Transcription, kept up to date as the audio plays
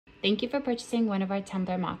Thank you for purchasing one of our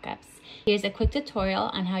Tumbler mockups. Here's a quick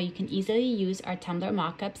tutorial on how you can easily use our Tumbler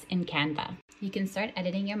mockups in Canva. You can start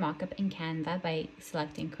editing your mockup in Canva by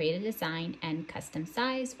selecting Create a Design and Custom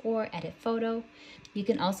Size or Edit Photo. You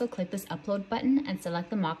can also click this Upload button and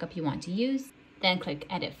select the mockup you want to use. Then click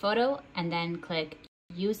Edit Photo and then click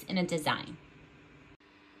Use in a Design.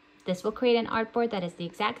 This will create an artboard that is the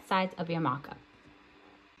exact size of your mockup.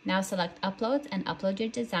 Now select Uploads and upload your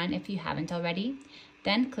design if you haven't already.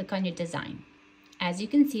 Then click on your design. As you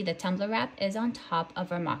can see, the tumbler wrap is on top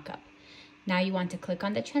of our mockup. Now you want to click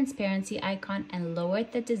on the transparency icon and lower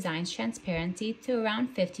the design's transparency to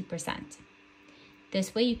around 50%.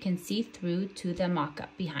 This way you can see through to the mockup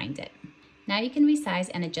behind it. Now you can resize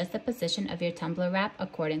and adjust the position of your tumbler wrap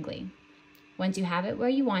accordingly. Once you have it where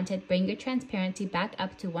you want it, bring your transparency back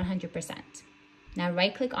up to 100%. Now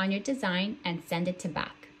right-click on your design and send it to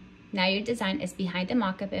back. Now your design is behind the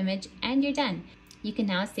mockup image and you're done. You can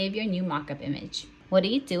now save your new mockup image. What do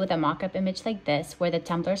you do with a mockup image like this where the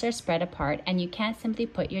tumblers are spread apart and you can't simply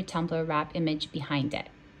put your tumbler wrap image behind it?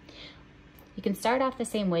 You can start off the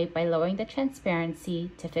same way by lowering the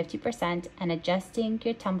transparency to 50% and adjusting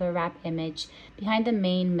your tumbler wrap image behind the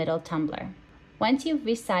main middle tumbler. Once you've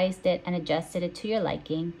resized it and adjusted it to your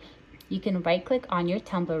liking, you can right-click on your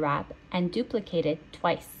tumbler wrap and duplicate it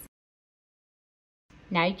twice.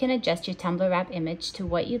 Now you can adjust your tumbler wrap image to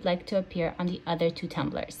what you'd like to appear on the other two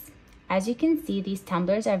tumblers. As you can see, these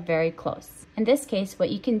tumblers are very close. In this case, what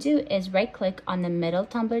you can do is right-click on the middle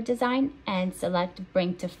tumbler design and select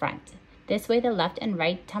Bring to Front. This way the left and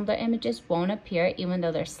right tumbler images won't appear even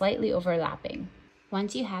though they're slightly overlapping.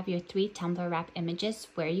 Once you have your three tumbler wrap images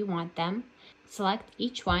where you want them, select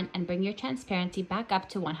each one and bring your transparency back up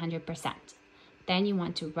to 100%. Then you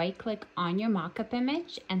want to right-click on your mockup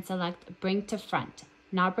image and select Bring to Front.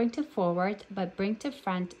 Not bring to forward, but bring to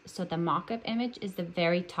front so the mockup image is the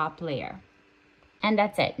very top layer. And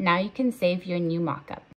that's it. Now you can save your new mockup.